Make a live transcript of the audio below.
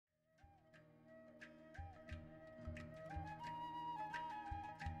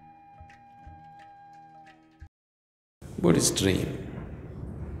What is dream?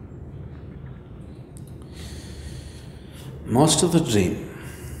 Most of the dream,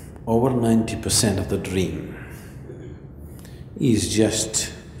 over 90% of the dream is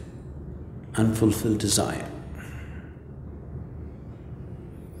just unfulfilled desire.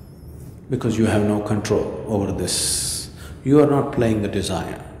 Because you have no control over this. You are not playing the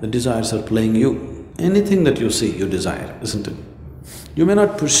desires are playing you. Anything that you see, you desire, isn't it? You may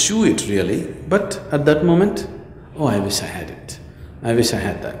not pursue it really, but at that moment, oh, I wish I had it, I wish I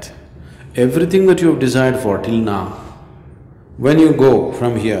had that. Everything that you have desired for till now, when you go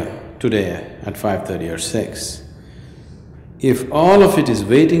from here today at 5:30 or 6, if all of it is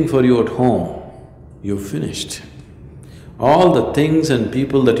waiting for you at home, you've finished. All the things and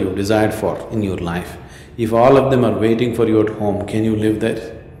people that you've desired for in your life, if all of them are waiting for you at home, can you live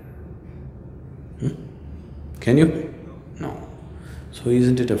there? Can you? No. So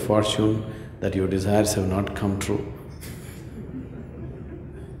isn't it a fortune that your desires have not come true?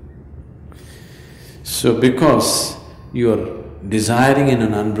 So because you are desiring in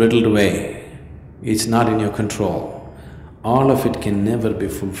an unbridled way, it's not in your control, all of it can never be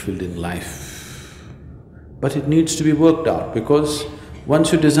fulfilled in life. But it needs to be worked out because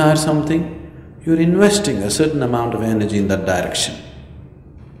once you desire something, you're investing a certain amount of energy in that direction.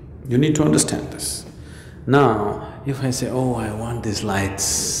 You need to understand this. Now, if I say, oh, I want these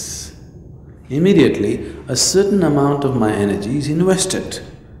lights, immediately a certain amount of my energy is invested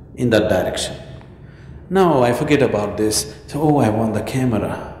in that direction. Now I forget about this, so oh, I want the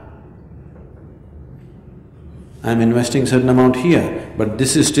camera. I'm investing certain amount here, but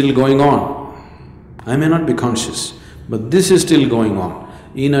this is still going on. I may not be conscious, but this is still going on.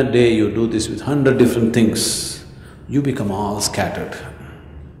 In a day you do this with 100 different things, you become all scattered.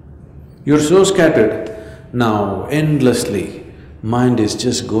 You're so scattered, now endlessly, mind is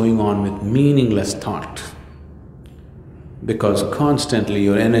just going on with meaningless thought. Because constantly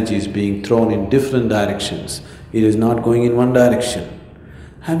your energy is being thrown in different directions, it is not going in one direction.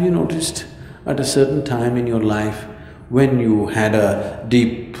 Have you noticed at a certain time in your life when you had a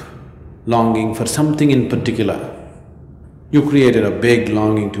deep longing for something in particular, you created a big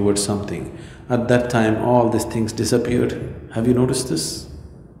longing towards something, at that time all these things disappeared. Have you noticed this?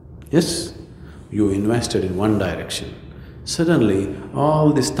 Yes? You invested in one direction. Suddenly,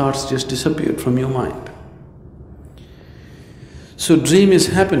 all these thoughts just disappeared from your mind. So dream is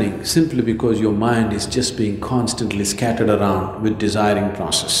happening simply because your mind is just being constantly scattered around with desiring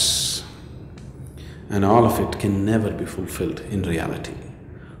process. And all of it can never be fulfilled in reality.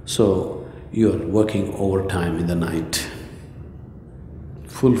 So, you're working overtime in the night,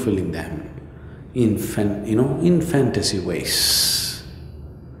 fulfilling them in fantasy ways.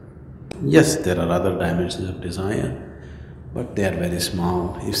 Yes, there are other dimensions of desire, but they are very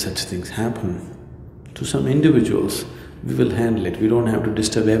small. If such things happen to some individuals, we will handle it. We don't have to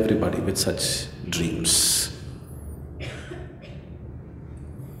disturb everybody with such dreams.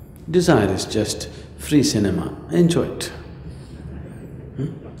 Desire is just free cinema, enjoy it.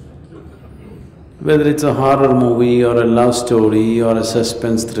 Whether it's a horror movie or a love story or a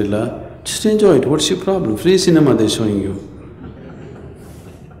suspense thriller, just enjoy it. What's your problem? Free cinema they're showing you.